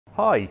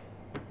Hi,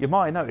 you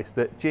might have noticed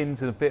that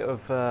gin's in a bit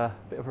of a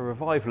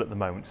revival at the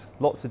moment.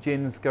 Lots of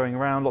gins going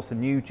around, lots of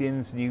new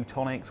gins, new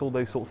tonics, all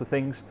those sorts of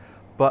things.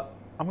 But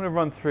I'm going to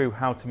run through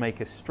how to make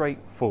a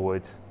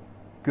straightforward,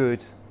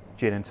 good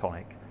gin and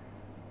tonic.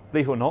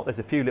 Believe it or not, there's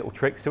a few little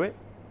tricks to it.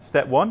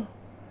 Step one,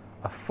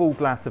 a full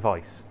glass of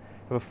ice.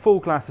 With a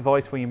full glass of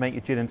ice when you make your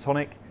gin and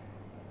tonic,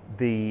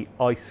 the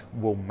ice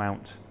will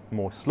mount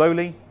more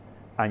slowly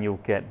and you'll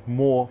get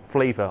more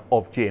flavour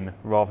of gin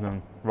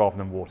rather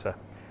than water.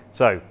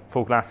 So,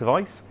 full glass of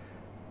ice.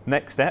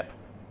 Next step,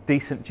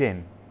 decent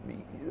gin.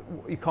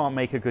 You can't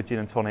make a good gin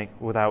and tonic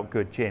without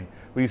good gin.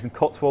 We're using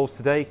Cotswolds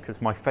today because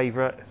it's my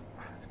favourite. It's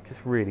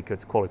just really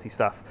good quality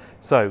stuff.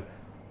 So,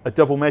 a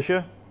double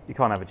measure. You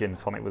can't have a gin and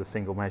tonic with a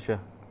single measure.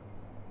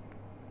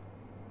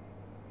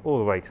 All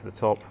the way to the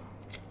top.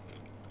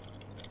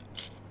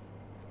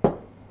 And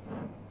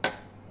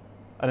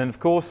then, of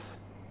course,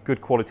 good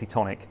quality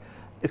tonic.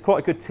 It's quite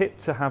a good tip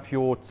to have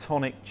your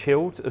tonic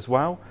chilled as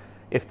well.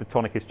 If the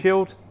tonic is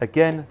chilled,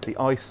 again, the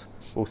ice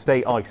will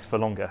stay ice for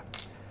longer.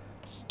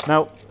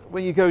 Now,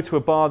 when you go to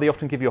a bar, they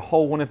often give you a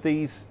whole one of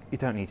these. You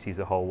don't need to use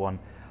a whole one.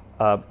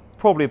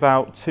 Probably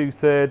about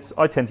 2/3.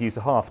 I tend to use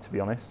a half, to be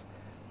honest.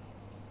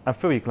 And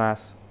fill your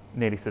glass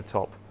nearly to the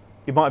top.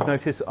 You might have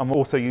noticed I'm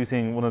also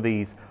using one of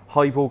these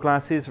highball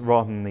glasses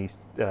rather than these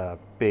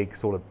big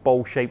sort of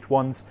bowl-shaped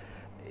ones.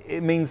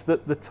 It means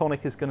that the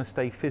tonic is going to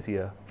stay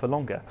fizzier for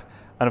longer.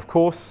 And of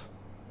course,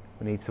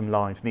 we need some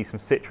limes, we need some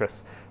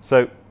citrus.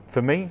 So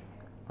for me,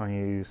 I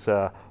use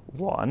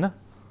one,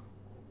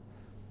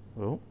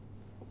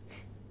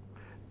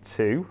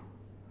 two.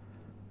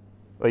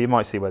 Well, you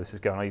might see where this is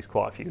going. I use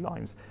quite a few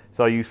limes.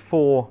 So I use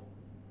four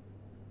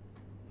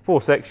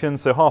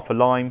sections, so half a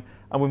lime.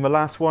 And with my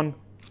last one,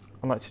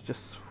 I like to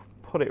just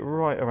put it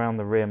right around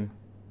the rim.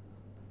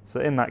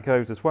 So in that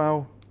goes as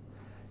well.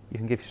 You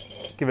can give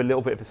it a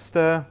little bit of a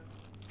stir.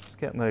 Just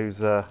getting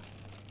those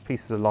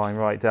pieces of lime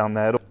right down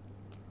there.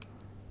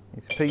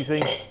 Easy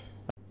peasy.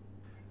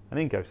 And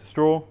in goes the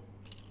straw.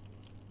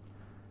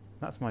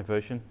 That's my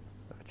version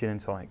of a gin and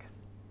tonic.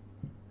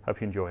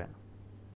 Hope you enjoy it.